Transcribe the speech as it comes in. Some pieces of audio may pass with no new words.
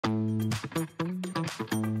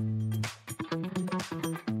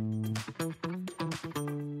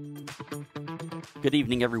Good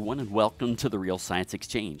evening, everyone, and welcome to the Real Science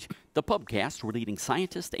Exchange, the pubcast where leading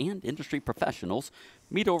scientists and industry professionals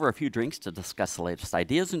meet over a few drinks to discuss the latest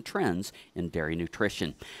ideas and trends in dairy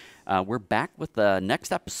nutrition. We're back with the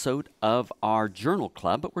next episode of our Journal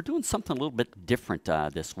Club, but we're doing something a little bit different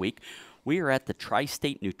this week. We are at the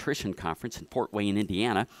Tri-State Nutrition Conference in Fort Wayne,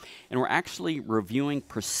 Indiana, and we're actually reviewing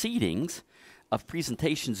proceedings of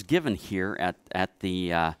presentations given here at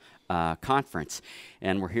the conference.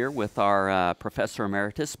 And we're here with our Professor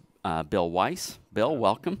Emeritus, Bill Weiss. Bill,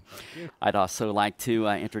 welcome. Thank you. I'd also like to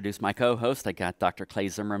introduce my co-host. I got Dr. Clay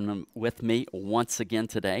Zimmerman with me once again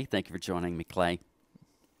today. Thank you for joining me, Clay.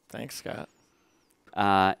 Thanks, Scott.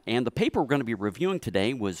 And the paper we're going to be reviewing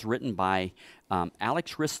today was written by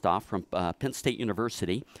Alex Hristov from Penn State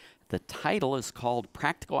University. The title is called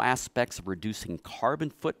Practical Aspects of Reducing Carbon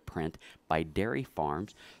Footprint by Dairy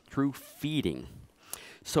Farms Through Feeding.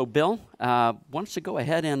 So, Bill, why don't you go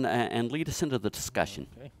ahead and lead us into the discussion?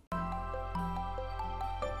 Okay.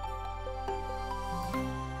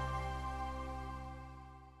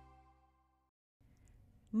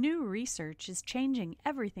 New research is changing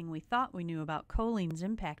everything we thought we knew about choline's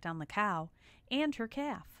impact on the cow and her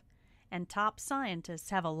calf, and top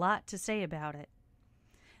scientists have a lot to say about it.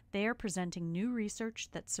 They are presenting new research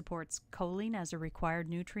that supports choline as a required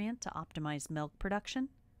nutrient to optimize milk production,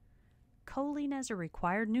 choline as a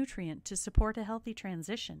required nutrient to support a healthy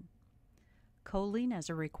transition, choline as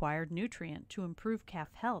a required nutrient to improve calf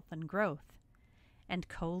health and growth, and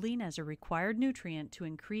choline as a required nutrient to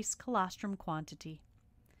increase colostrum quantity.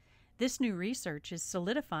 This new research is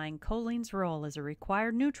solidifying choline's role as a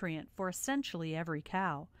required nutrient for essentially every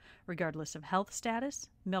cow, regardless of health status,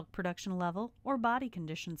 milk production level, or body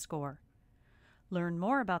condition score. Learn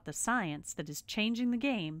more about the science that is changing the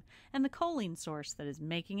game and the choline source that is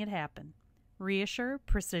making it happen. Reassure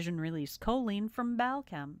precision-release choline from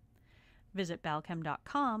Balchem. Visit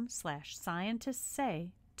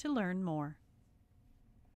balchem.com/scientistsay to learn more.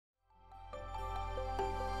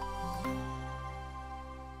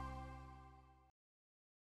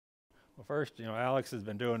 Well, first, Alex has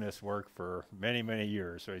been doing this work for many, many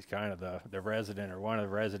years, so he's kind of the resident or one of the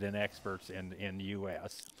resident experts in the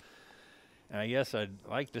U.S. And I guess I'd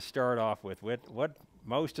like to start off with what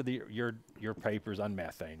most of your papers on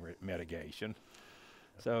methane mitigation.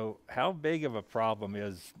 So how big of a problem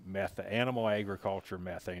is animal agriculture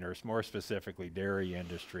methane, or more specifically dairy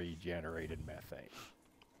industry generated methane?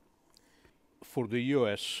 For the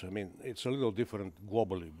U.S., I mean, it's a little different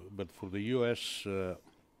globally, but for the U.S.,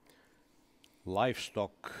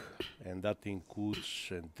 livestock, and that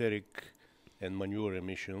includes enteric and manure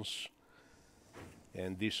emissions,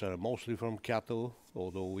 and these are mostly from cattle,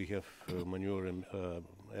 although we have manure and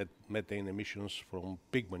methane emissions from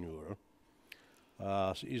pig manure,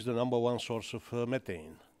 is the number one source of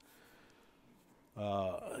methane.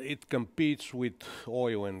 It competes with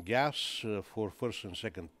oil and gas for first and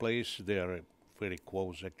second place. They are very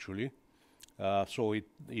close, actually. So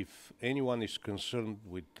if anyone is concerned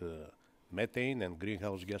with methane and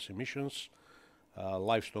greenhouse gas emissions,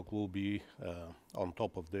 livestock will be on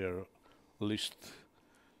top of their list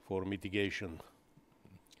for mitigation.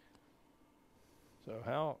 So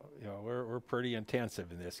how, we're pretty intensive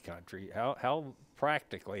in this country. How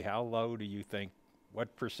practically, how low do you think,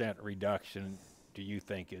 what percent reduction do you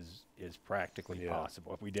think is practically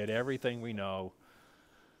possible? If we did everything we know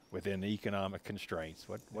within the economic constraints,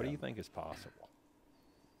 what do you think is possible?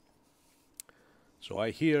 So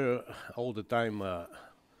I hear all the time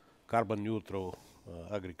carbon neutral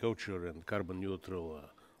agriculture and carbon neutral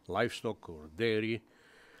livestock or dairy.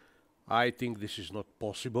 I think this is not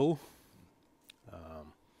possible.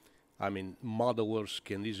 I mean, modelers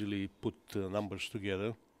can easily put numbers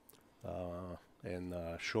together and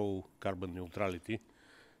show carbon neutrality.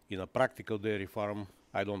 In a practical dairy farm,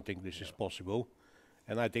 I don't think this is possible.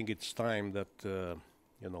 And I think it's time that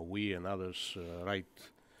we and others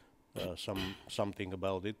write something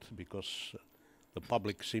about it, because the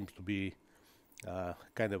public seems to be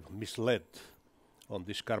kind of misled on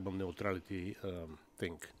this carbon neutrality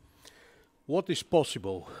thing. What is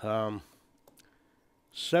possible?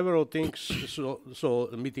 Several things. So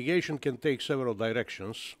mitigation can take several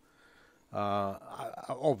directions.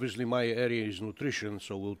 Obviously, my area is nutrition,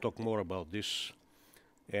 so we'll talk more about this.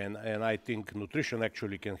 And I think nutrition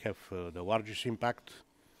actually can have the largest impact.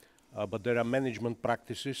 But there are management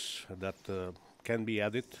practices that can be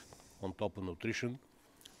added on top of nutrition.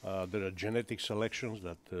 There are genetic selections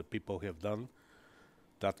that people have done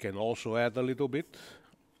that can also add a little bit.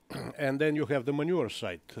 And then you have the manure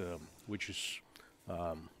side, which is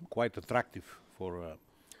quite attractive for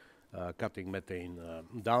cutting methane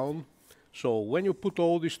down. So when you put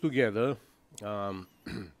all this together,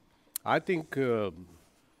 I think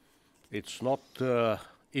it's not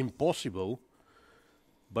impossible,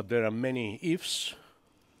 but there are many ifs.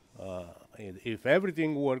 And if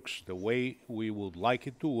everything works the way we would like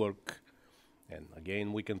it to work, and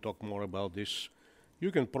again we can talk more about this,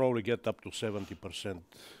 you can probably get up to 70%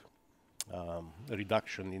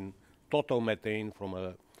 reduction in total methane from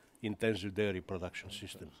a intensive dairy production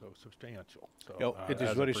system. So substantial. So, Yeah, it is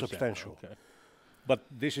as a very percent, substantial. Okay. But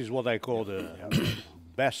this is what I call the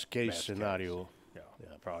best case Best scenario. Case.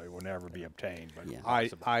 Yeah, probably will never be obtained, but Yeah.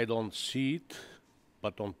 possible. I don't see it,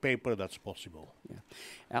 but on paper that's possible. Yeah.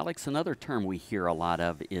 Alex, another term we hear a lot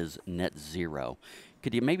of is net zero.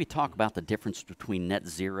 Could you maybe talk about the difference between net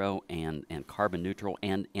zero and carbon neutral,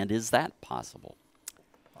 and is that possible?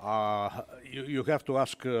 You have to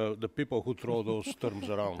ask the people who throw those terms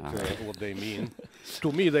around what they mean.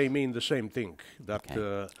 To me, they mean the same thing, that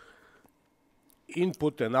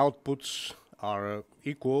input and outputs are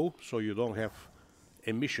equal, so you don't have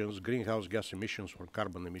emissions, greenhouse gas emissions or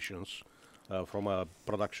carbon emissions from a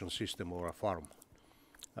production system or a farm.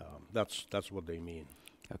 That's what they mean.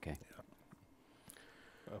 Okay.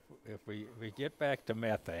 If we get back to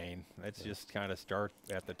methane, let's just kind of start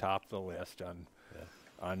at the top of the list on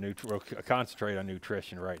we'll concentrate on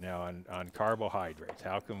nutrition right now, on carbohydrates.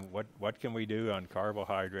 What can we do on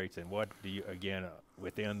carbohydrates, and what do you, again,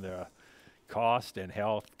 within the cost and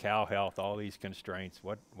health, cow health, all these constraints,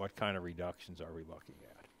 what kind of reductions are we looking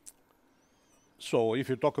at? So if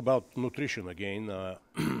you talk about nutrition again,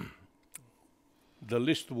 the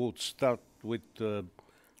list would start with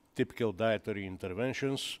typical dietary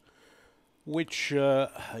interventions, which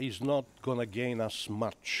is not going to gain us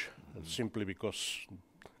much, simply because,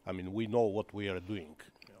 I mean, we know what we are doing.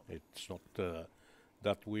 Yeah. It's not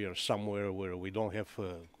that we are somewhere where we don't have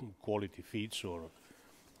quality feeds or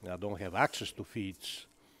don't have access to feeds.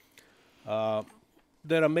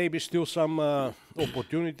 There are maybe still some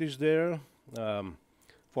opportunities there.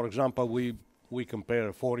 For example, we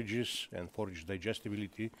compare forages and forage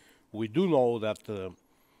digestibility. We do know that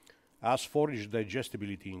as forage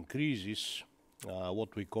digestibility increases,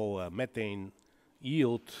 what we call methane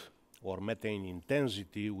yield or methane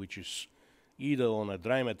intensity, which is either on a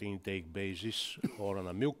dry methane intake basis or on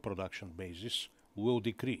a milk production basis, will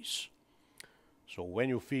decrease. So when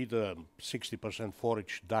you feed a 60%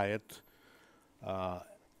 forage diet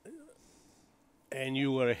and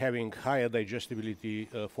you are having higher digestibility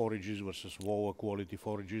forages versus lower quality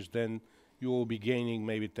forages, then you will be gaining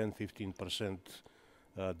maybe 10-15%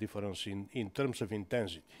 difference in terms of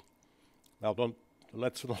intensity. Now,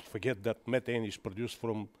 let's not forget that methane is produced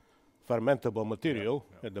from fermentable material,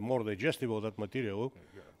 and the more digestible that material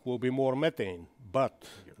will be more methane, but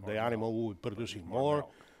the animal will be producing more,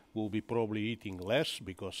 will be probably eating less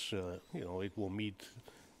because it will meet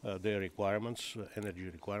their requirements, energy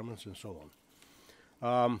requirements, and so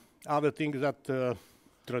on. Other things that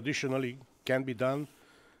traditionally can be done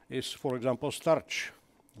is, for example, starch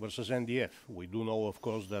versus NDF. We do know, of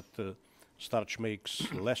course, that starch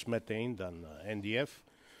makes less methane than NDF.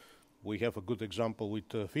 We have a good example with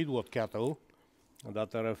feedlot cattle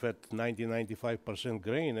that are fed 90-95%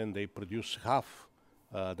 grain, and they produce half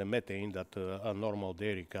the methane that a normal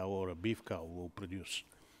dairy cow or a beef cow will produce.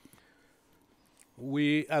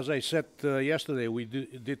 As I said yesterday, we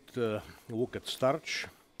did look at starch.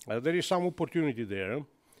 There is some opportunity there.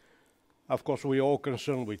 Of course, we are all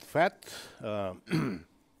concerned with fat,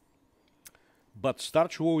 but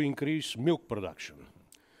starch will increase milk production,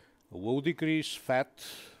 will decrease fat,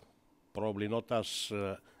 probably not as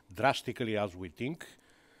drastically as we think,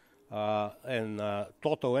 and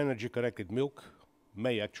total energy corrected milk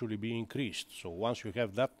may actually be increased. So once you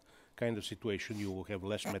have that kind of situation, you will have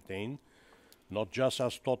less methane, not just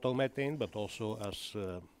as total methane, but also as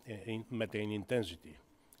methane intensity.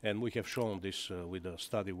 And we have shown this with a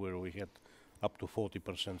study where we had up to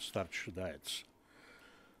 40% starch diets.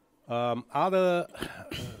 Other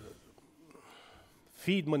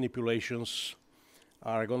feed manipulations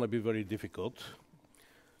are going to be very difficult.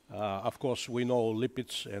 Of course, we know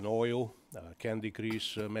lipids and oil can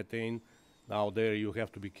decrease methane. Now there you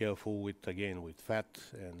have to be careful with fat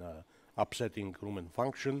and upsetting rumen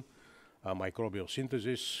function, microbial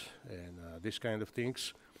synthesis, and these kind of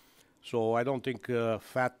things. So I don't think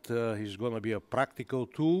fat is going to be a practical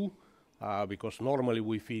tool because normally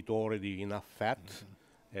we feed already enough fat,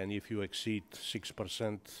 and if you exceed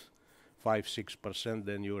 6%, 5-6%,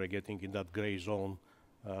 then you are getting in that gray zone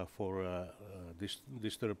for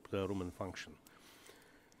disturbed rumen function.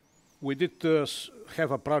 We did have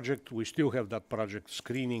a project, we still have that project,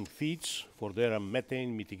 screening feeds for their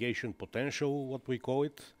methane mitigation potential, what we call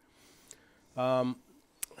it.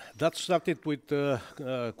 that started with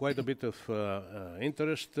quite a bit of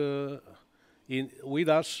interest with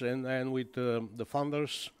us and with the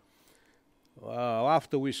funders.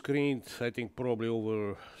 After we screened, I think probably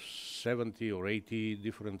over 70 or 80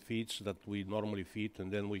 different feeds that we normally feed,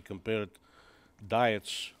 and then we compared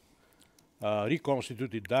diets,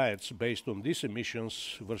 reconstituted diets based on these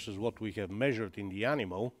emissions versus what we have measured in the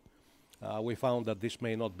animal, we found that this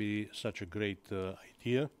may not be such a great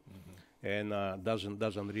idea, and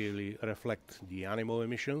doesn't really reflect the animal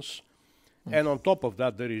emissions. And on top of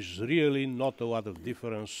that, there is really not a lot of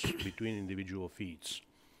difference between individual feeds.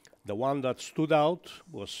 The one that stood out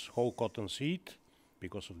was whole cottonseed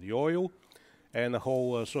because of the oil, and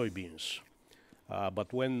whole soybeans.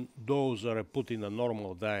 But when those are put in a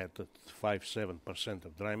normal diet at 5-7%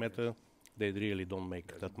 of dry matter, they really don't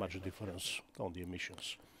make that much difference on the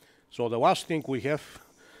emissions. So the last thing we have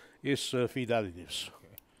is feed additives.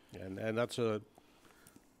 And that's a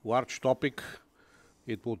large topic.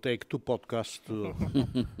 It will take 2 podcasts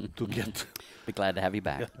to get. Be glad to have you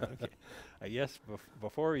back. Okay. I guess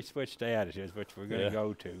before we switch to additives, which we're going to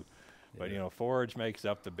go to, but you know, forage makes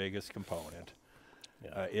up the biggest component.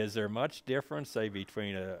 Is there much difference, say,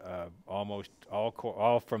 between almost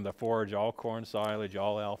all from the forage, all corn silage,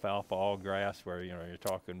 all alfalfa, all grass, where you know you're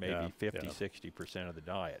talking maybe 50-60% of the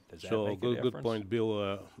diet? Does that make a difference? Good point,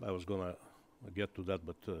 Bill. I was gonna get to that,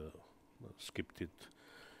 but skipped it.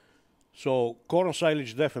 So corn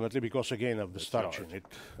silage definitely, because again of the starch in it,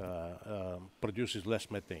 produces less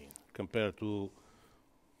methane compared to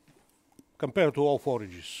all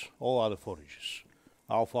forages, all other forages,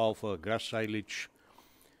 alfalfa, grass silage.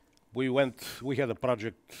 We had a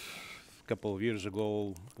project a couple of years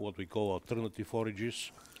ago, what we call alternative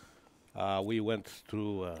forages. We went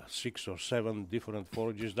through 6 or 7 different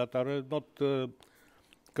forages that are not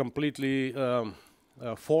completely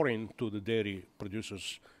foreign to the dairy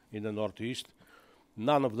producers in the Northeast.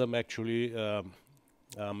 None of them actually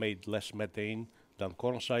made less methane than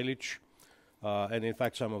corn silage. And in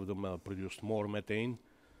fact, some of them produced more methane.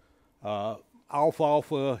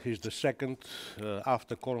 Alfalfa is the second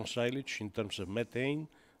after corn silage in terms of methane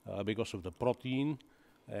because of the protein,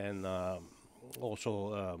 and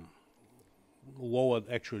also lower,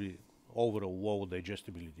 actually overall low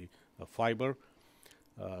digestibility of fiber.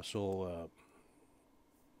 So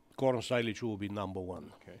corn silage will be number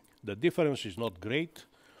 1. Okay. The difference is not great.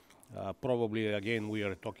 Probably, again, we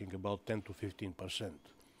are talking about 10 to 15%.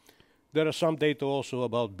 There are some data also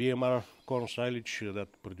about BMR corn silage that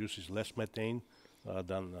produces less methane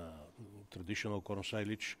than traditional corn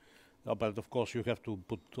silage. But of course, you have to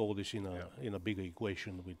put all this in a bigger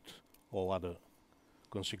equation with all other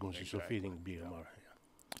consequences of feeding BMR.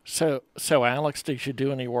 So Alex, did you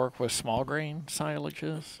do any work with small grain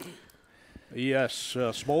silages? Yes,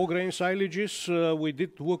 small grain silages. We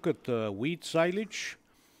did look at wheat silage,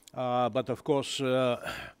 but of course,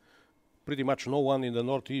 pretty much no one in the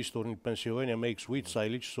Northeast or in Pennsylvania makes wheat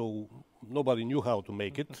silage, so nobody knew how to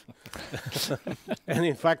make it. And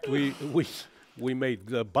in fact, we made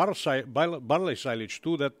barley silage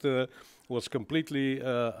too. That was completely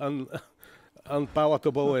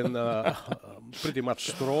unpalatable and pretty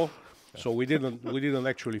much straw. So we didn't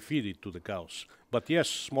actually feed it to the cows. But yes,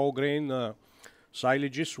 small grain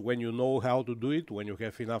silages, when you know how to do it, when you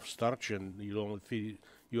have enough starch and you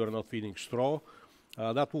are not feeding straw,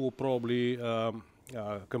 that will probably,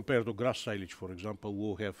 compared to grass silage, for example,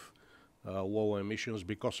 will have lower emissions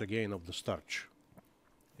because again of the starch.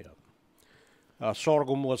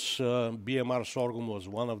 Sorghum was BMR sorghum was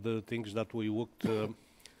one of the things that we looked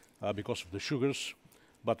because of the sugars.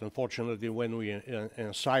 But unfortunately, when we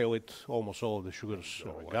ensile it, almost all of the sugars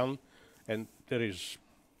are gone, and there is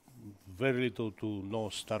very little to no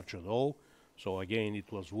starch at all. So again,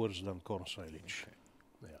 it was worse than corn silage.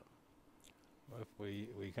 Okay. Well, if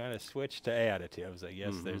we kind of switch to additives, I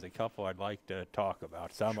guess there's a couple I'd like to talk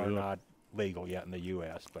about. Some are not legal yet in the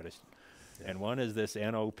U.S., but and one is this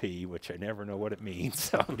NOP, which I never know what it means,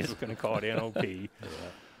 so I'm just going to call it NOP.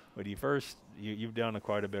 But you've done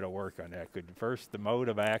quite a bit of work on that. Could first the mode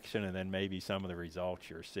of action, and then maybe some of the results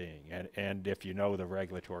you're seeing, and if you know the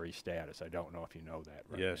regulatory status. I don't know if you know that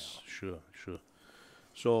right now. Yes, sure.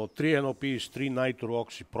 So 3-NOP is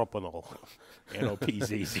 3-nitrooxypropanol. NOP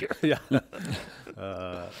is easier.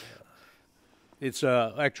 It's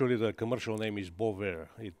actually the commercial name is Bovaer.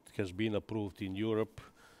 It has been approved in Europe.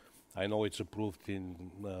 I know it's approved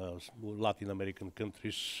in Latin American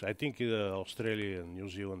countries. I think Australia and New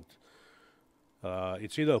Zealand.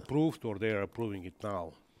 It's either approved or they are approving it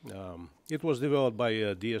now. It was developed by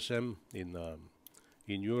DSM in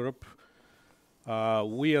Europe.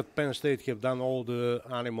 We at Penn State have done all the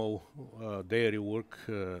animal dairy work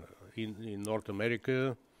in North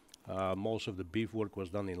America. Most of the beef work was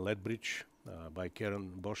done in Lethbridge by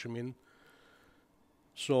Karen Boshemin.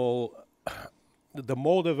 So the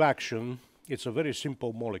mode of action, it's a very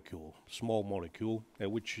simple molecule, small molecule,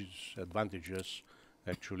 which is advantageous,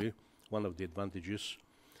 actually, one of the advantages.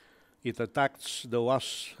 It attacks the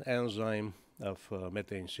last enzyme of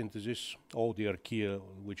methane synthesis. All the archaea,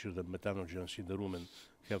 which are the methanogens in the rumen,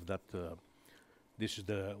 have that. This is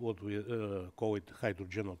what we call it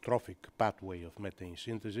hydrogenotrophic pathway of methane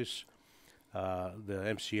synthesis. The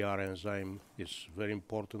MCR enzyme is very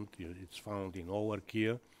important. It's found in all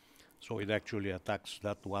archaea. So it actually attacks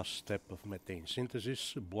that last step of methane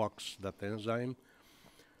synthesis, blocks that enzyme.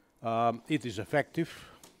 It is effective.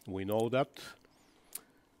 We know that.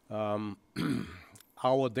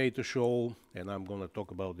 Our data show, and I'm going to talk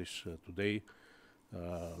about this today,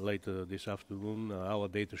 later this afternoon, our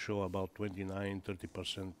data show about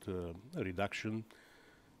 29-30% reduction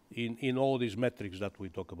in all these metrics that we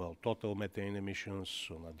talk about, total methane emissions,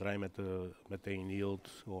 on a dry methane yield,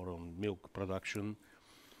 or on milk production.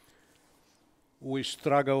 We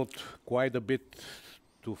struggled quite a bit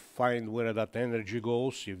to find where that energy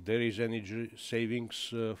goes, if there is energy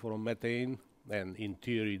savings from methane, and in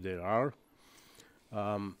theory there are.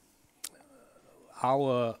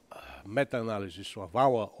 Our meta-analysis of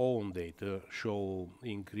our own data show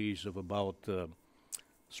increase of about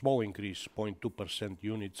small increase, 0.2%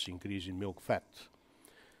 units increase in milk fat.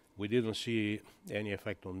 We didn't see any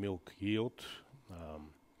effect on milk yield.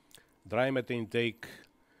 Dry methane intake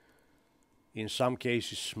in some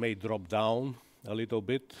cases may drop down a little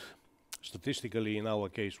bit. Statistically, in our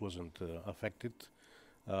case, wasn't affected,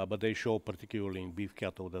 but they show, particularly in beef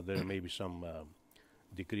cattle, that there may be some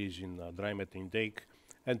decrease in dry methane intake.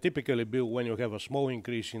 And typically, Bill, when you have a small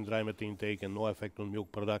increase in dry methane intake and no effect on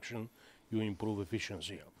milk production, you improve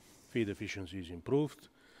efficiency. Feed efficiency is improved.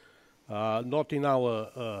 Not in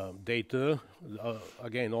our data.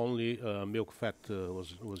 Again, only milk fat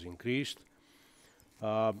was increased.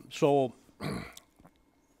 So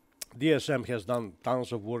DSM has done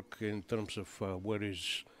tons of work in terms of where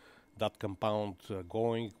is that compound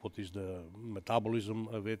going, what is the metabolism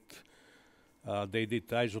of it. They did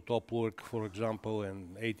isotope work, for example,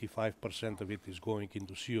 and 85% of it is going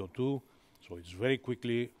into CO2, so it's very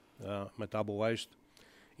quickly metabolized.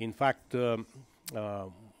 In fact,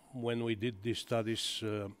 when we did these studies,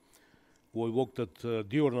 we looked at the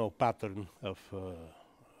diurnal pattern of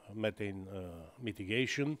methane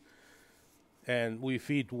mitigation, and we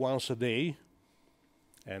feed once a day,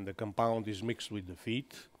 and the compound is mixed with the feed.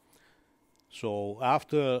 So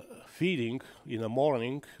after feeding in the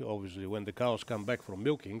morning, obviously when the cows come back from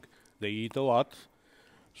milking, they eat a lot,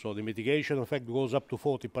 so the mitigation effect goes up to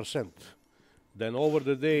 40%. Then over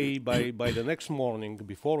the day, by the next morning,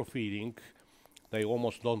 before feeding, they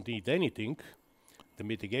almost don't eat anything. The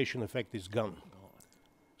mitigation effect is gone.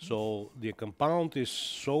 So the compound is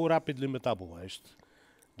so rapidly metabolized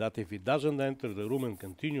that if it doesn't enter the rumen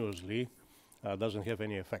continuously, doesn't have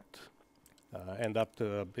any effect. And that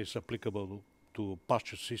is applicable to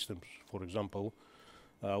pasture systems, for example,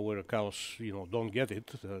 where cows, don't get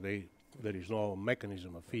it. There is no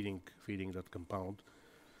mechanism of feeding that compound.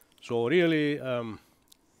 So really,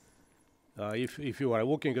 if you are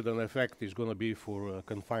looking at an effect, it's going to be for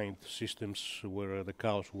confined systems where the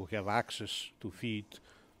cows will have access to feed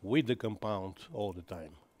with the compound all the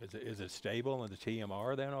time. Is it stable in the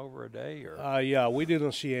TMR then over a day? Or? Yeah, we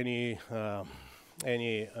didn't see any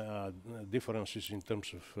differences in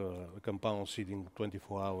terms of compound seeding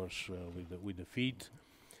 24 hours with the feed.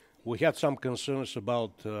 We had some concerns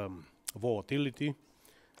about volatility.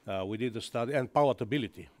 We did a study, and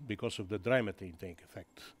palatability, because of the dry methane intake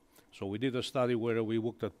effect. So we did a study where we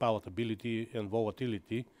looked at palatability and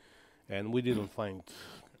volatility, and we didn't find,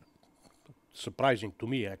 surprising to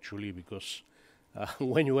me actually, because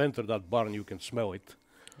when you enter that barn you can smell it,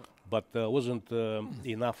 but wasn't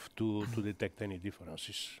enough to detect any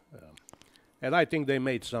differences. And I think they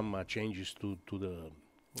made some changes to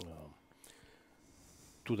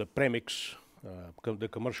the premix, the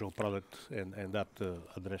commercial product, and that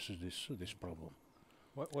addresses this problem.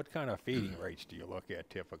 What kind of feeding rates do you look at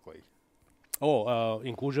typically?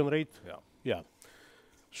 Inclusion rate? Yeah. Yeah.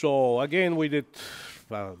 So again, we did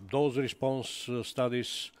dose response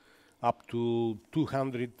studies up to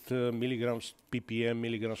 200 milligrams ppm,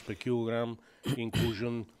 milligrams per kilogram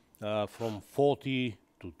inclusion, from 40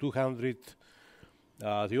 to 200.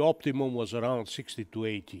 The optimum was around 60 to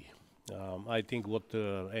 80. I think what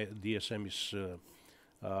DSM is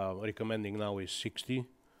recommending now is 60.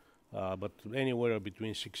 but anywhere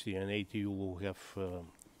between 60 and 80 you will have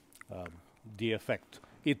the effect.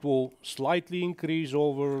 It will slightly increase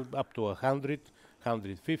over up to 100,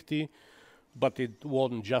 150, but it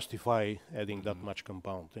won't justify adding that much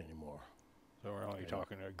compound anymore. So we're only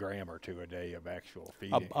talking a gram or two a day of actual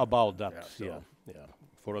feeding. About that, so yeah.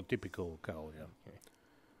 For a typical cow, yeah. Okay.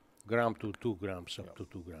 Gram to 2 grams, up to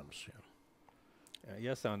 2 grams, yeah.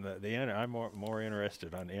 Yes, on I'm more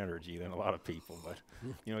interested on energy than a lot of people, but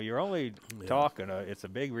you know, you're only talking. It's a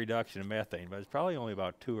big reduction in methane, but it's probably only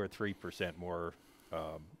about 2 or 3% more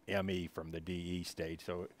ME from the DE stage.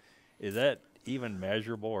 So, is that even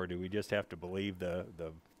measurable, or do we just have to believe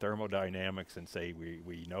the thermodynamics and say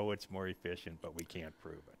we know it's more efficient, but we can't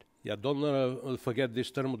prove it? Yeah, don't forget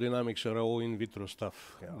this thermodynamics are all in vitro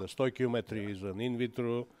stuff. Yeah. The stoichiometry is an in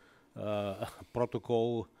vitro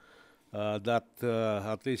protocol. That,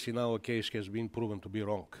 at least in our case, has been proven to be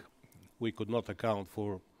wrong. We could not account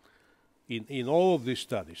for, in all of these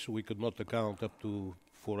studies, we could not account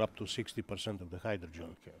for up to 60% of the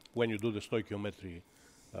hydrogen when you do the stoichiometry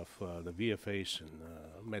of the VFAs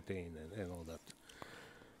and methane and all that.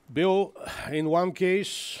 Bill, in one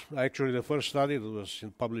case, actually the first study that was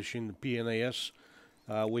published in PNAS,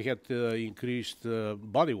 we had increased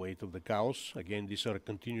body weight of the cows. Again, these are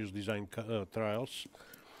continuous design trials.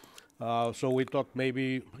 So we thought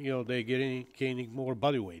maybe they're gaining more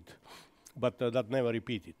body weight, but that never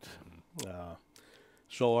repeated.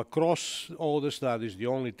 So across all the studies, the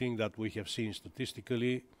only thing that we have seen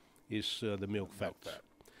statistically is the milk fat.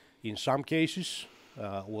 In some cases,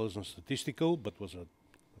 wasn't statistical, but was a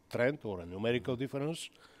trend or a numerical difference.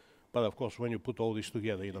 But of course, when you put all this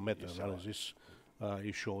together in a meta-analysis,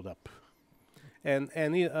 it showed up. And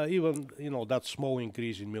even that small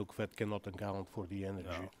increase in milk fat cannot account for the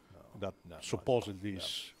energy that supposedly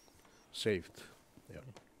is saved. Yeah.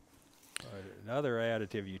 Another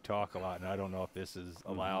additive you talk a lot, and I don't know if this is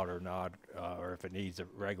allowed or not, or if it needs a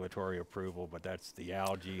regulatory approval, but that's the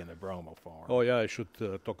algae and the bromoform. Oh yeah, I should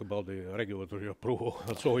talk about the regulatory approval.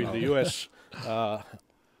 So in the U.S.,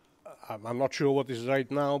 I'm not sure what is right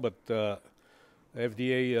now, but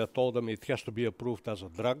FDA told them it has to be approved as a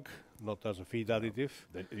drug, not as a feed additive.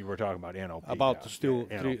 You were talking about NOP. About still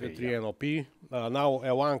 3-NOP. Now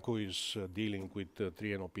Elanco is dealing with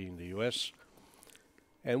 3-NOP in the US.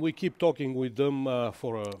 And we keep talking with them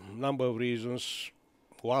for a number of reasons.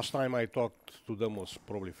 Last time I talked to them was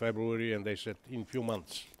probably February, and they said in few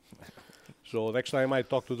months. So next time I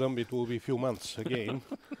talk to them, it will be few months again.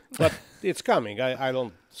 But it's coming. I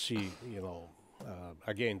don't see,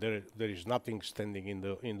 again, there is nothing standing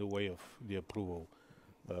in the way of the approval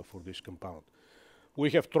for this compound.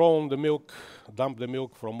 We have thrown the milk, dumped the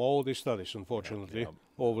milk from all these studies, unfortunately,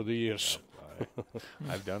 over the years.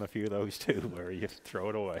 I've done a few of those too, where you throw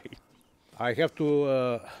it away. I have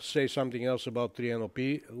to say something else about 3-NOP.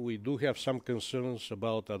 We do have some concerns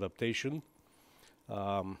about adaptation.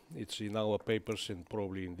 It's in our papers and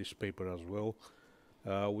probably in this paper as well.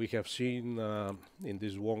 We have seen in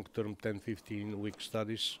these long-term 10-15 week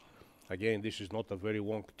studies, again, this is not a very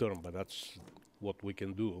long term, but that's what we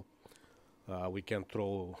can do. We can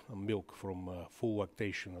throw milk from full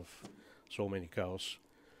lactation of so many cows.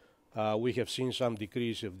 We have seen some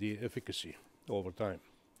decrease of the efficacy over time.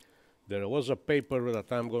 There was a paper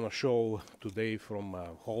that I'm going to show today from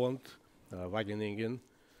Holland, Wageningen,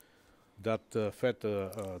 that fed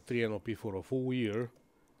 3-NOP for a full year,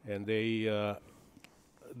 and there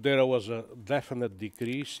was a definite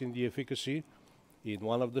decrease in the efficacy in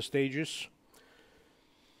one of the stages.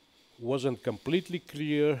 Wasn't completely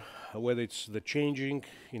clear whether it's the changing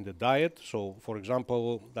in the diet. So, for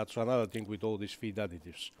example, that's another thing with all these feed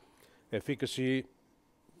additives. Efficacy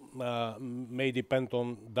may depend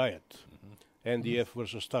on diet, NDF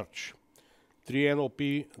versus starch.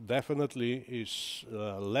 3-NOP definitely is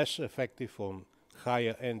less effective on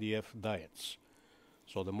higher NDF diets.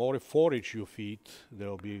 So the more forage you feed, there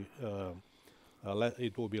will be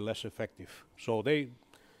it will be less effective. So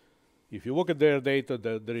if you look at their data,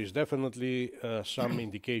 there is definitely some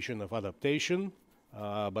indication of adaptation,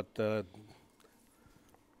 but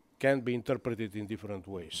can be interpreted in different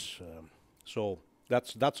ways. So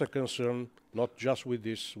that's a concern, not just with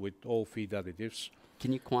this, with all feed additives.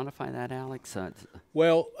 Can you quantify that, Alex?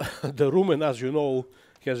 Well, the rumen, as you know,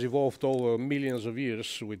 has evolved over millions of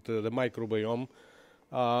years with the microbiome.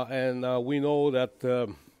 And we know that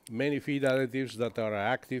many feed additives that are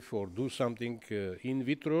active or do something in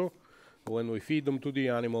vitro, when we feed them to the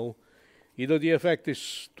animal, either the effect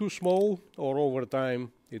is too small or over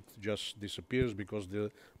time it just disappears because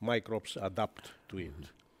the microbes adapt to it.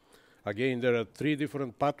 Again, there are 3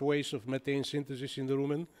 different pathways of methane synthesis in the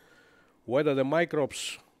rumen. Whether the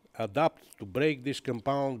microbes adapt to break this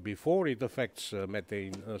compound before it affects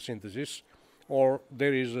methane synthesis, or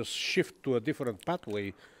there is a shift to a different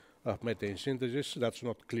pathway of methane synthesis. That's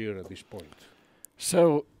not clear at this point.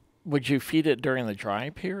 So would you feed it during the dry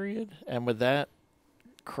period, and would that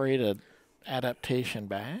create an adaptation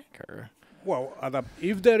back, or? Well,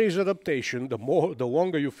 if there is adaptation, the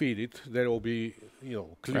longer you feed it, there will be,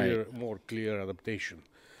 more clear adaptation.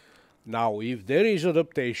 Now, if there is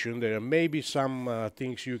adaptation, there may be some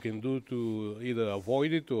things you can do to either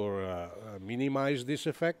avoid it or minimize this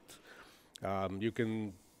effect. You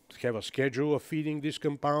can have a schedule of feeding this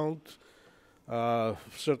compound,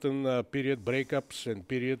 certain period breakups and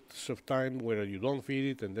periods of time where you don't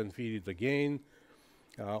feed it and then feed it again,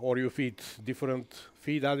 or you feed different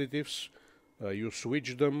feed additives, you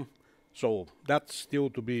switch them. So that's still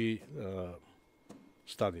to be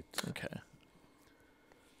studied. Okay.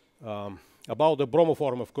 About the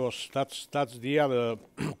bromoform, of course, that's the other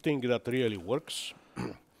thing that really works.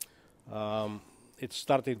 It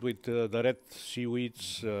started with the red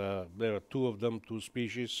seaweeds. There are two of them, two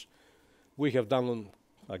species. We have done,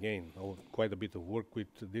 again, quite a bit of work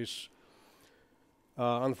with this.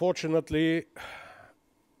 Unfortunately,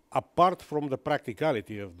 apart from the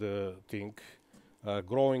practicality of the thing,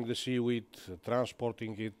 growing the seaweed,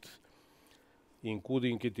 transporting it,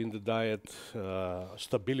 including it in the diet,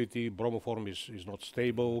 stability, bromoform is not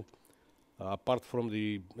stable. Apart from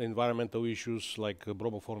the environmental issues, like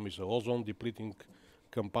bromoform is an ozone depleting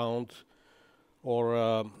compound,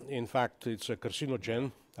 or in fact it's a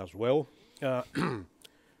carcinogen as well.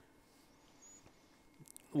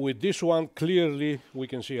 With this one, clearly we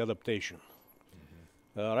can see adaptation.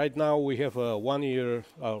 Right now we have a 1 year,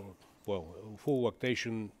 full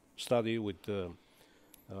lactation study with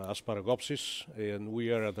Asparagopsis, and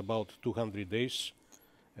we are at about 200 days.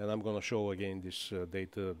 And I'm going to show again this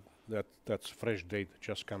data. That's fresh data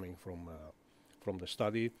just coming from the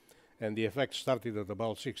study. And the effect started at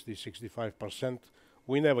about 60–65%.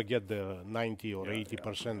 We never get the 90 or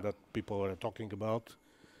 80% that people are talking about.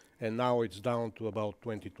 And now it's down to about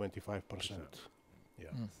 20–25%. Yeah.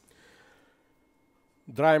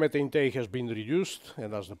 Dry methane intake has been reduced,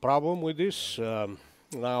 and that's the problem with this.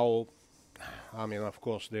 Now, I mean, of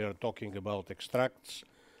course, they are talking about extracts.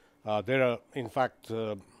 There are, in fact,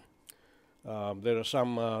 there are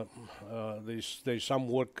some there's some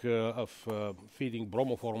work of feeding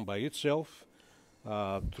bromoform by itself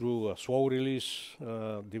through slow release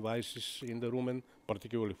devices in the rumen,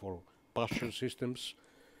 particularly for pasture systems.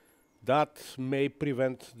 That may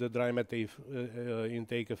prevent the dry methane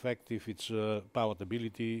intake effect if it's a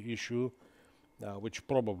palatability issue, which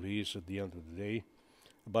probably is at the end of the day.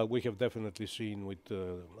 But we have definitely seen with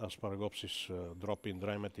Asparagopsis drop in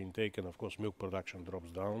dry methane intake, and of course milk production drops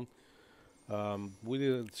down. We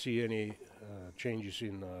didn't see any changes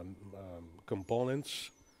in components,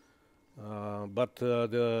 but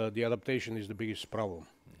the adaptation is the biggest problem.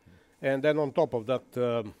 And then on top of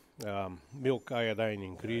that, milk iodine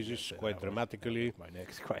increases quite dramatically. My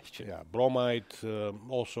next question. Yeah, bromide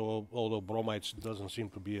also, although bromide doesn't seem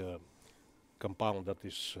to be a compound that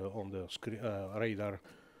is on the radar,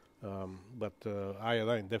 but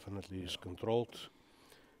iodine definitely is controlled.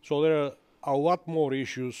 So there are a lot more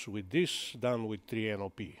issues with this than with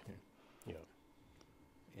 3-NOP. Yeah.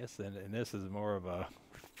 Yes, and this is more of a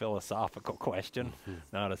philosophical question,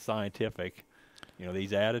 not a scientific. You know,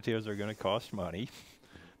 these additives are going to cost money.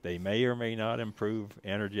 They may or may not improve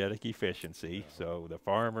energetic efficiency. So the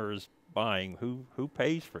farmer is buying. Who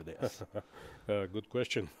pays for this? Good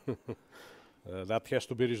question. That has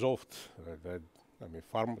to be resolved. I mean,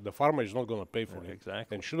 the farmer is not going to pay for it,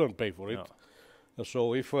 exactly, and shouldn't pay for no. it.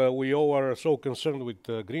 So if we all are so concerned with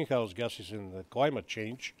greenhouse gases and climate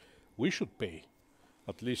change, we should pay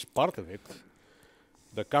at least part of it.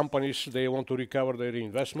 The companies, they want to recover their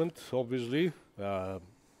investment, obviously.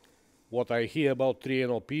 What I hear about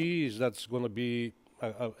 3-NOP is that's going to be,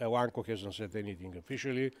 Elanco hasn't said anything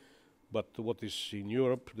officially, but what is in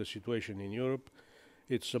Europe, the situation in Europe,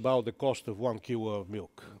 it's about the cost of 1 kilo of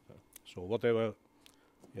milk. Okay. So whatever,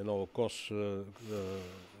 you know, costs the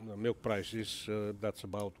milk price is, that's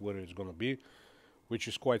about where it's going to be, which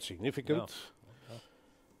is quite significant.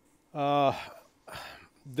 Yeah.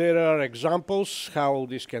 There are examples how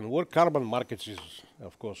this can work. Carbon markets is,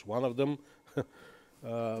 of course, one of them.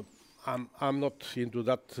 I'm not into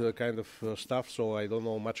that kind of stuff, so I don't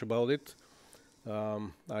know much about it.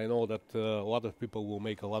 I know that a lot of people will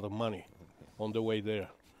make a lot of money on the way there.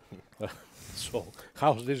 So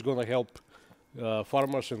how's this going to help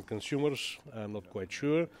farmers and consumers? I'm not quite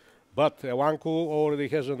sure. But Elanco already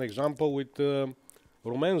has an example with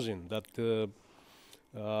rumenzin that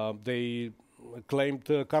they claimed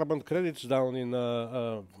carbon credits down in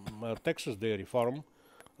a Texas dairy farm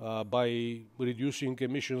by reducing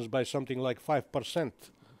emissions by something like 5%,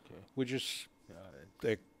 which is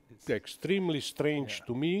extremely strange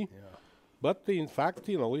to me. But in fact,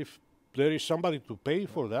 you know, if there is somebody to pay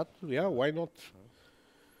for that, yeah, why not?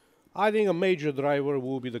 I think a major driver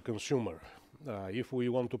will be the consumer. If we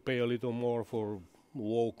want to pay a little more for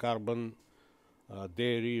low carbon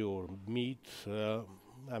dairy or meat,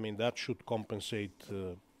 I mean, that should compensate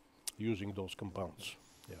using those compounds.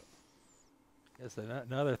 Yeah. Yes,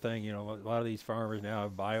 another thing, you know, a lot of these farmers now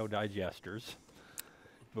have biodigesters.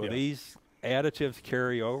 Will these additives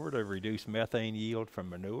carry over to reduce methane yield from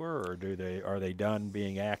manure, or are they done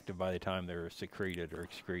being active by the time they're secreted or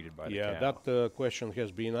excreted by the cow? Yeah, that question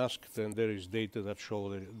has been asked, and there is data that show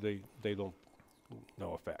that they don't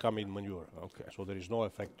come in manure. Okay. So there is no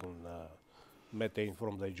effect on methane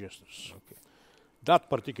from digesters. Okay. That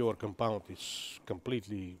particular compound is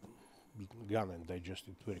completely gone and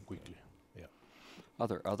digested very quickly. Yeah.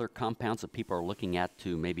 Other compounds that people are looking at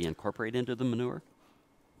to maybe incorporate into the manure?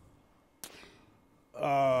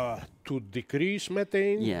 To decrease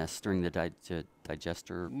methane? Yes, during the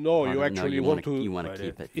digester. No, you part, actually you want wanna, to. You want to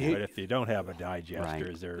keep it. But if you don't have a digester, Right.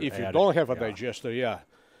 is there If you added- don't have a digester, yeah.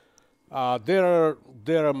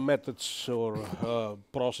 There are methods or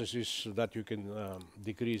processes that you can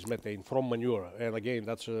decrease methane from manure. And again,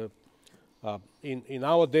 that's in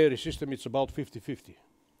our dairy system, it's about 50-50.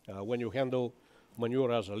 When you handle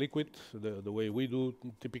manure as a liquid, the way we do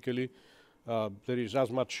typically, there is as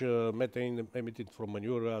much methane emitted from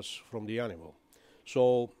manure as from the animal.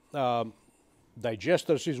 So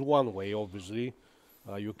digesters is one way, obviously.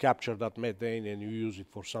 You capture that methane and you use it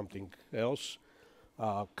for something else.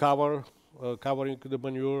 Covering the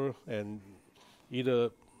manure and either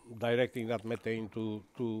directing that methane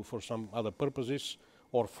to for some other purposes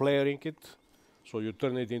or flaring it. So you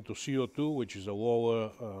turn it into CO2, which is a lower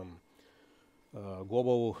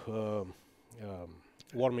global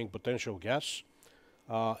warming potential gas.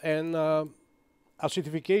 And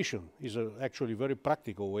acidification is actually very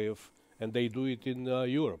practical way of, and they do it in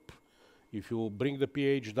Europe. If you bring the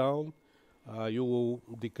pH down, you will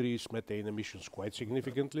decrease methane emissions quite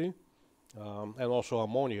significantly, and also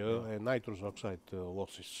ammonia and nitrous oxide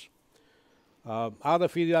losses. Other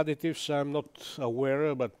feed additives I'm not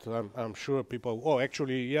aware, but I'm sure people. Oh,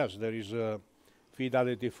 actually, yes, there is a feed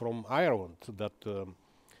additive from Ireland that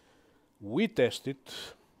we tested.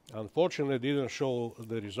 Unfortunately, didn't show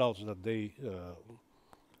the results that they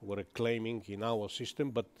were claiming in our system,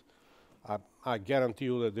 but I guarantee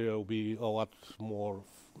you that there will be a lot more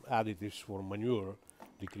additives for manure,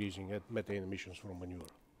 decreasing methane emissions from manure.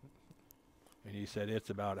 And you said it's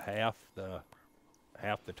about half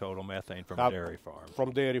the total methane from dairy farms.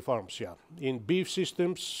 From dairy farms, yeah. In beef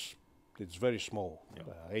systems, it's very small.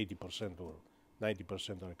 80% or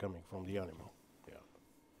 90% are coming from the animal. Yeah.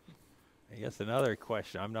 I guess another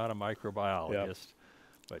question. I'm not a microbiologist,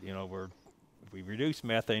 but you know, if we reduce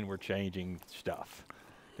methane, we're changing stuff.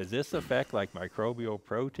 Does this affect like microbial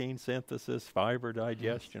protein synthesis, fiber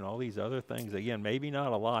digestion, all these other things? Again, maybe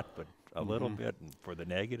not a lot, but a little bit for the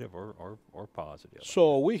negative or positive.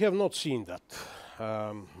 So we have not seen that.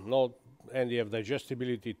 Not NDF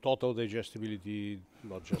digestibility, total digestibility,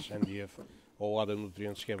 not just NDF, all other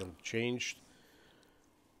nutrients haven't changed.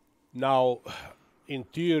 Now, in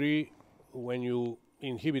theory, when you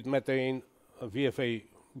inhibit methane, a VFA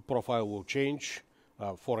profile will change.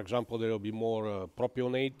 For example, there will be more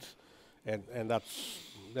propionate, and that's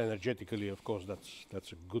energetically, of course,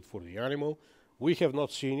 that's good for the animal. We have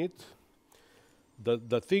not seen it.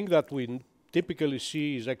 The thing that we typically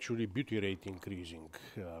see is actually butyrate increasing.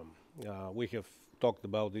 We have talked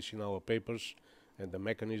about this in our papers and the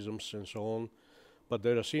mechanisms and so on, but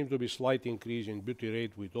there seems to be slight increase in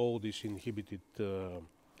butyrate with all these inhibited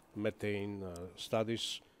methane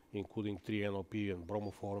studies, including 3-NOP and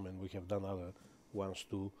bromoform, and we have done other ones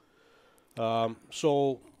too.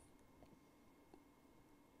 So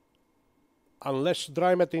unless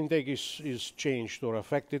dry methane intake is changed or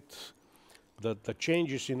affected, the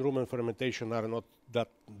changes in rumen fermentation are not that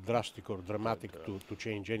drastic or dramatic to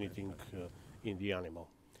change anything in the animal.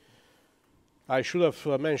 I should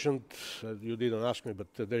have mentioned, you didn't ask me,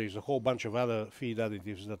 but there is a whole bunch of other feed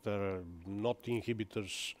additives that are not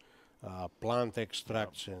inhibitors, plant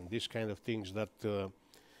extracts and these kind of things that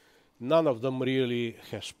none of them really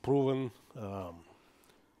has proven,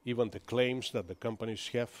 even the claims that the companies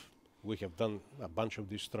have. We have done a bunch of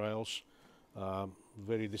these trials.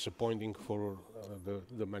 Very disappointing for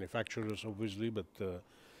the manufacturers, obviously, but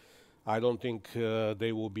I don't think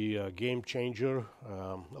they will be a game changer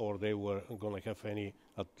or they were going to have any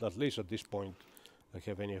at least at this point,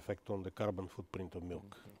 have any effect on the carbon footprint of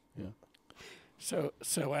milk. Yeah.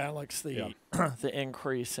 So Alex, the the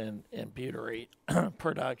increase in butyrate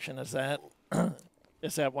production, is that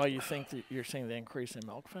why you think that you're seeing the increase in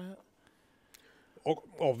milk fat?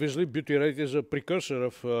 Obviously, butyrate is a precursor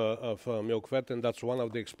of milk fat, and that's one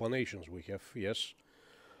of the explanations we have. Yes.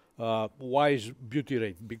 Why is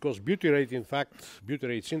butyrate? Because butyrate, in fact,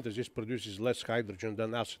 butyrate synthesis produces less hydrogen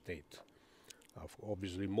than acetate.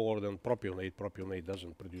 Obviously, more than propionate. Propionate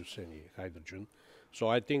doesn't produce any hydrogen. So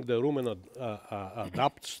I think the rumen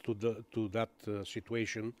adapts to that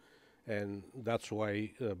situation, and that's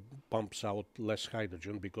why pumps out less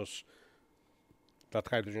hydrogen, because that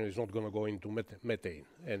hydrogen is not going to go into methane.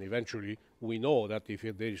 And eventually, we know that if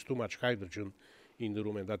there is too much hydrogen in the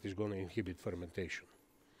rumen, that is going to inhibit fermentation.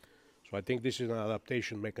 So I think this is an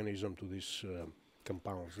adaptation mechanism to these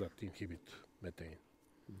compounds that inhibit methane.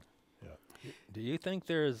 Yeah. Do you think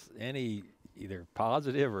there's any either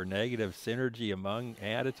positive or negative synergy among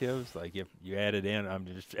additives? Like if you added in, I'm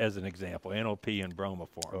just as an example, NOP and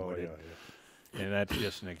bromoform. Oh, yeah. And that's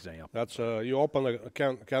just an example. That's you open a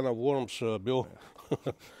can of worms, Bill.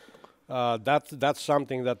 That's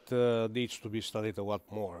something that needs to be studied a lot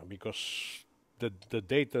more, because the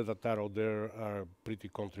data that are out there are pretty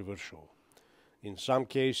controversial. In some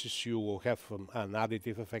cases, you will have an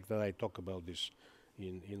additive effect, that I talk about this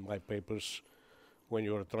in my papers, when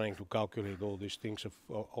you are trying to calculate all these things.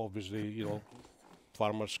 Obviously, you know,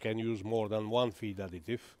 farmers can use more than one feed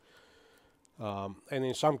additive, and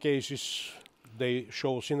in some cases they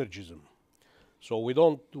show synergism. So we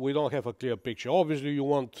don't have a clear picture. Obviously, you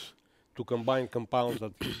want to combine compounds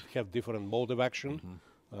that have different mode of action,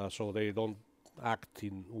 so they don't act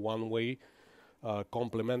in one way,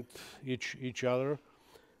 complement each other.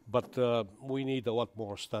 But we need a lot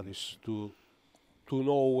more studies to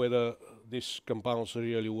know whether these compounds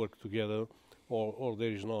really work together, or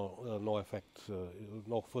there is no effect,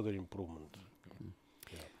 no further improvement.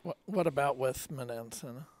 What about with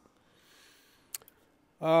monensin?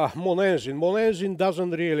 Monensin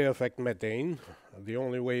doesn't really affect methane. The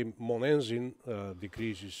only way monensin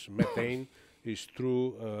decreases methane is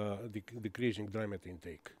through decreasing dry methane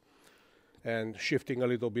intake and shifting a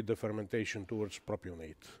little bit the fermentation towards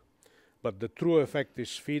propionate. But the true effect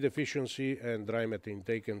is feed efficiency and dry methane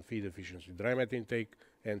intake and feed efficiency. Dry methane intake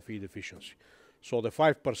and feed efficiency. So the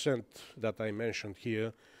 5% that I mentioned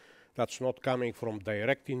here, that's not coming from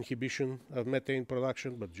direct inhibition of methane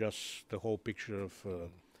production, but just the whole picture of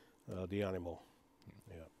the animal.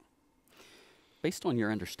 Yeah. Based on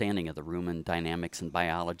your understanding of the rumen dynamics and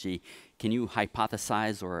biology, can you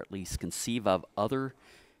hypothesize or at least conceive of other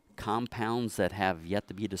compounds that have yet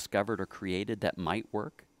to be discovered or created that might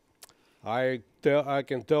work? I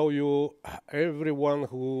can tell you, everyone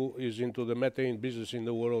who is into the methane business in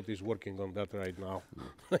the world is working on that right now,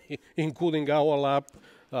 including our lab,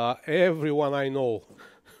 everyone I know.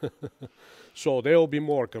 So there will be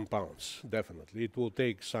more compounds, definitely. It will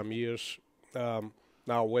take some years.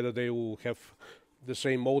 Now, whether they will have the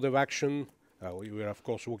same mode of action, we are of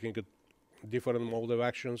course looking at different mode of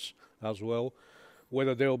actions as well.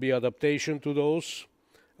 Whether there will be adaptation to those,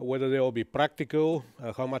 whether they will be practical,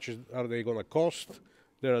 how much are they going to cost.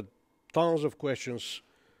 There are tons of questions,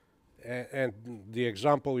 and the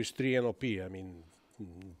example is 3-NOP. I mean,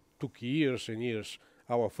 took years and years.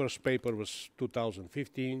 Our first paper was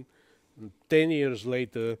 2015. 10 years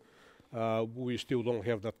later, we still don't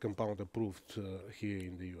have that compound approved here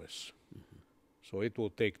in the US. So it will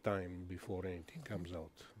take time before anything comes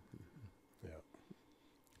out.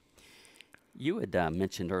 You had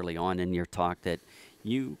mentioned early on in your talk that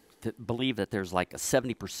you believe that there's like a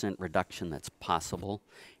 70% reduction that's possible,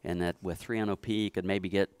 and that with 3-NOP you could maybe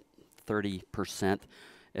get 30%.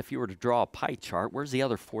 If you were to draw a pie chart, where's the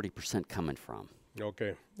other 40% coming from?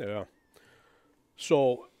 Okay, yeah.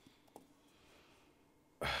 So,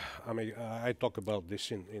 I mean, I talk about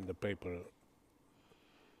this in the paper.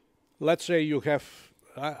 Let's say you have,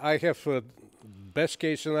 I have a best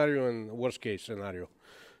case scenario and worst case scenario.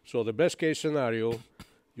 So the best case scenario,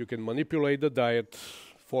 you can manipulate the diet,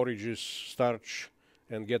 forages, starch,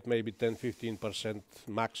 and get maybe 10-15%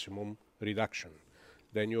 maximum reduction.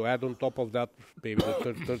 Then you add on top of that maybe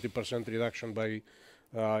the 30% reduction by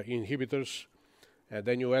inhibitors, and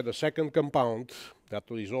then you add a second compound that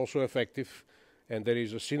is also effective, and there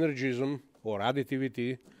is a synergism or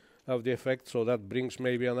additivity of the effect, so that brings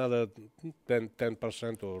maybe another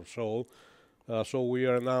 10% or so. So we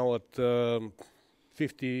are now at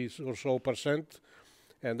 50 or so percent,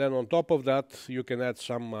 and then on top of that you can add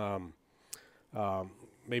some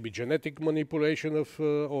maybe genetic manipulation of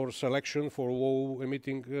or selection for low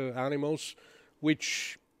emitting animals,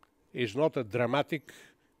 which is not a dramatic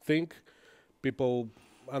thing. People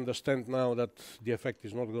understand now that the effect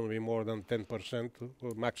is not going to be more than 10%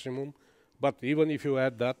 maximum. But even if you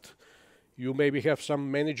add that, you maybe have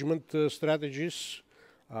some management strategies.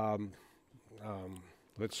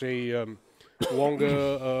 Let's say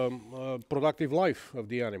longer productive life of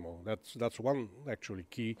the animal. That's one actually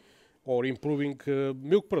key. Or improving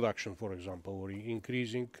milk production, for example, or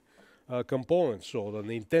increasing components. So on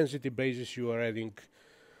the intensity basis, you are adding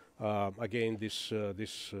again this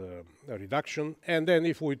reduction. And then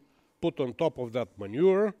if we put on top of that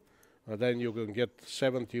manure, then you can get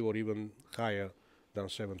 70 or even higher than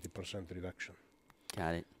 70% reduction.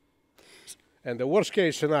 Got it. And the worst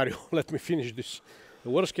case scenario, let me finish this. The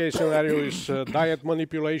worst case scenario is diet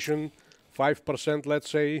manipulation, 5%, let's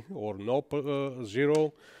say, or no,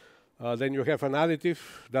 0. Then you have an additive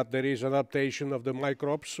that there is an adaptation of the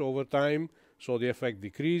microbes over time, so the effect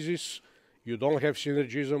decreases. You don't have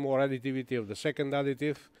synergism or additivity of the second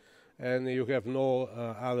additive, and you have no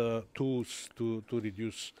other tools to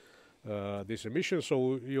reduce this emission,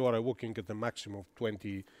 so you are looking at a maximum of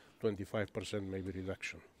 20-25% maybe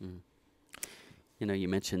reduction. You know, you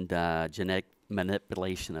mentioned genetic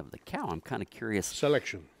manipulation of the cow. I'm kind of curious.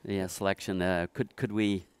 Selection. Yeah, selection. Could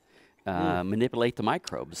we manipulate the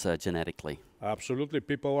microbes genetically? Absolutely.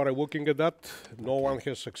 People are looking at that. No one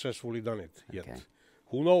has successfully done it yet.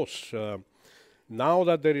 Who knows? Now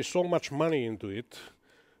that there is so much money into it,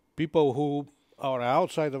 people who are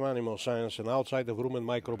outside of animal science and outside of rumen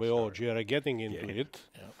microbiology are getting into it.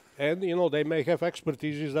 And, you know, they may have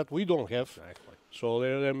expertises that we don't have. So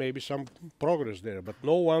there may be some progress there. But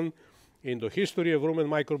no one in the history of rumen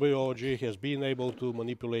microbiology has been able to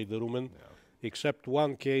manipulate the rumen, except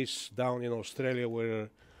one case down in Australia where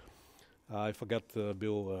I forgot,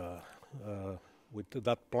 Bill, with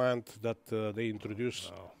that plant that they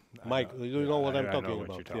introduced. You know what I'm talking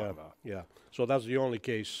about? Yeah. So that's the only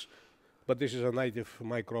case. But this is a native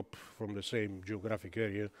microbe from the same geographic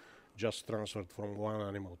area, just transferred from one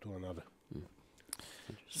animal to another.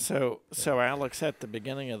 So Alex, at the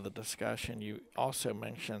beginning of the discussion, you also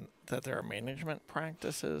mentioned that there are management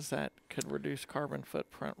practices that could reduce carbon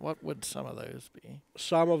footprint. What would some of those be?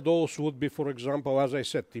 Some of those would be, for example, as I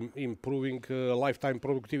said, improving lifetime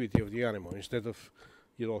productivity of the animal. Instead of,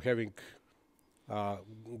 you know, having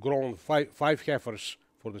grown five heifers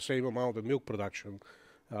for the same amount of milk production,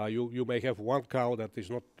 you may have one cow that is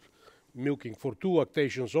not milking for 2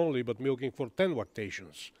 lactations only, but milking for 10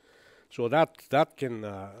 lactations. So that can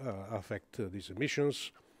affect these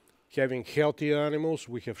emissions. Having healthy animals,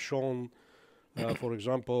 we have shown, for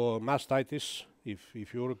example, mastitis.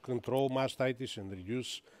 If you control mastitis and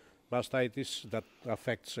reduce mastitis, that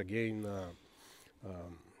affects again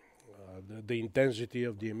the intensity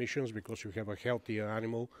of the emissions, because you have a healthier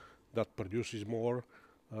animal that produces more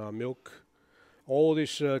milk. All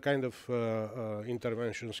these kind of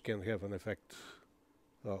interventions can have an effect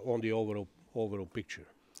on the overall picture.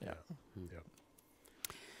 Yeah.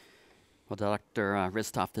 Well, Dr.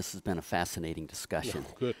 Hristov, this has been a fascinating discussion.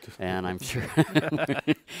 Good. And I'm sure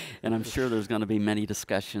there's going to be many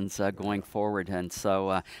discussions going forward. And so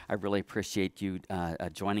I really appreciate you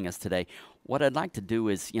joining us today. What I'd like to do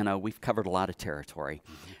is, you know, we've covered a lot of territory.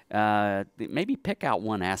 Maybe pick out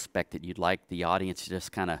one aspect that you'd like the audience to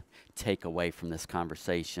just kind of take away from this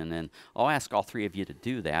conversation. And I'll ask all three of you to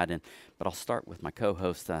do that. But I'll start with my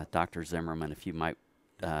co-host, Dr. Zimmerman, if you might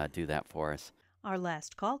do that for us. Our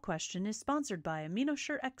last call question is sponsored by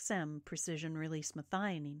AminoSure XM Precision Release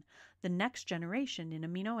Methionine, the next generation in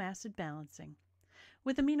amino acid balancing.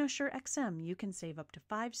 With AminoSure XM, you can save up to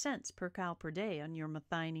 5 cents per cow per day on your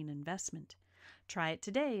methionine investment. Try it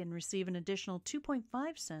today and receive an additional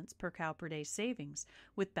 2.5 cents per cow per day savings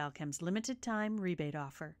with Balchem's limited time rebate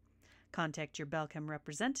offer. Contact your Balchem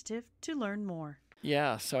representative to learn more.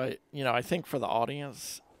 Yeah, so I think for the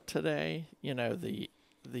audience today, you know, the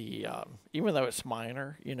even though it's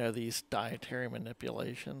minor, you know, these dietary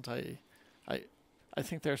manipulations, I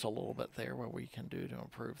think there's a little bit there where we can do to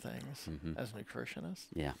improve things as nutritionists.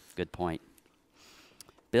 Yeah, good point.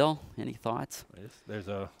 Bill, any thoughts?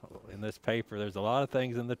 In this paper, there's a lot of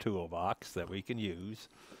things in the toolbox that we can use.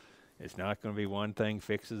 It's not going to be one thing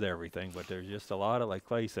fixes everything, but there's just a lot of, like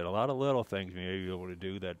Clay said, a lot of little things we may be able to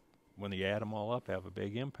do that, when you add them all up, have a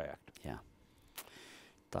big impact. Yeah.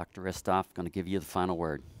 Dr. Hristov, going to give you the final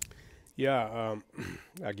word. Yeah,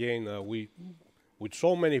 again, with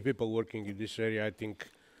so many people working in this area, I think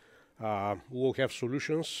we'll have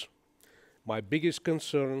solutions. My biggest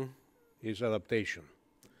concern is adaptation.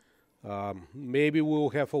 Maybe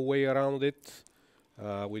we'll have a way around it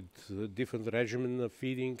with different regimen of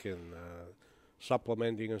feeding and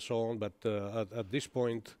supplementing and so on, but at this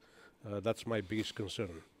point, that's my biggest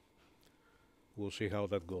concern. We'll see how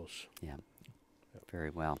that goes. Yeah, very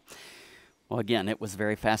well. Well, again, it was a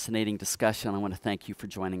very fascinating discussion. I want to thank you for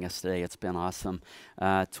joining us today. It's been awesome.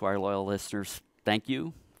 To our loyal listeners, thank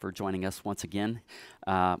you for joining us once again.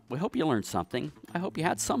 We hope you learned something. I hope you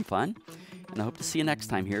had some fun. And I hope to see you next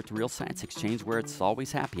time here at the Real Science Exchange, where it's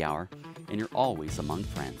always happy hour and you're always among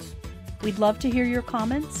friends. We'd love to hear your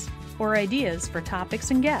comments or ideas for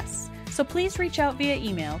topics and guests. So please reach out via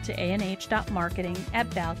email to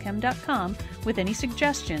anh.marketing@balchem.com with any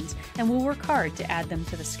suggestions, and we'll work hard to add them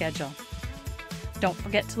to the schedule. Don't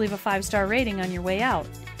forget to leave a 5-star rating on your way out.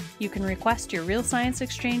 You can request your Real Science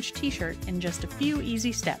Exchange t-shirt in just a few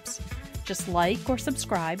easy steps. Just like or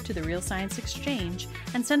subscribe to the Real Science Exchange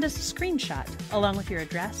and send us a screenshot along with your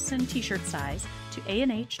address and t-shirt size to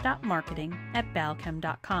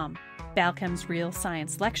anh.marketing@balchem.com. Balchem's Real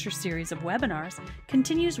Science Lecture Series of webinars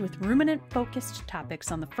continues with ruminant-focused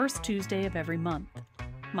topics on the first Tuesday of every month,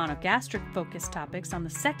 monogastric-focused topics on the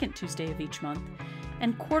second Tuesday of each month,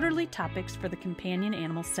 and quarterly topics for the companion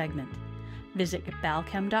animal segment. Visit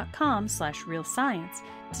balchem.com/realscience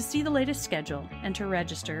to see the latest schedule and to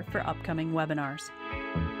register for upcoming webinars.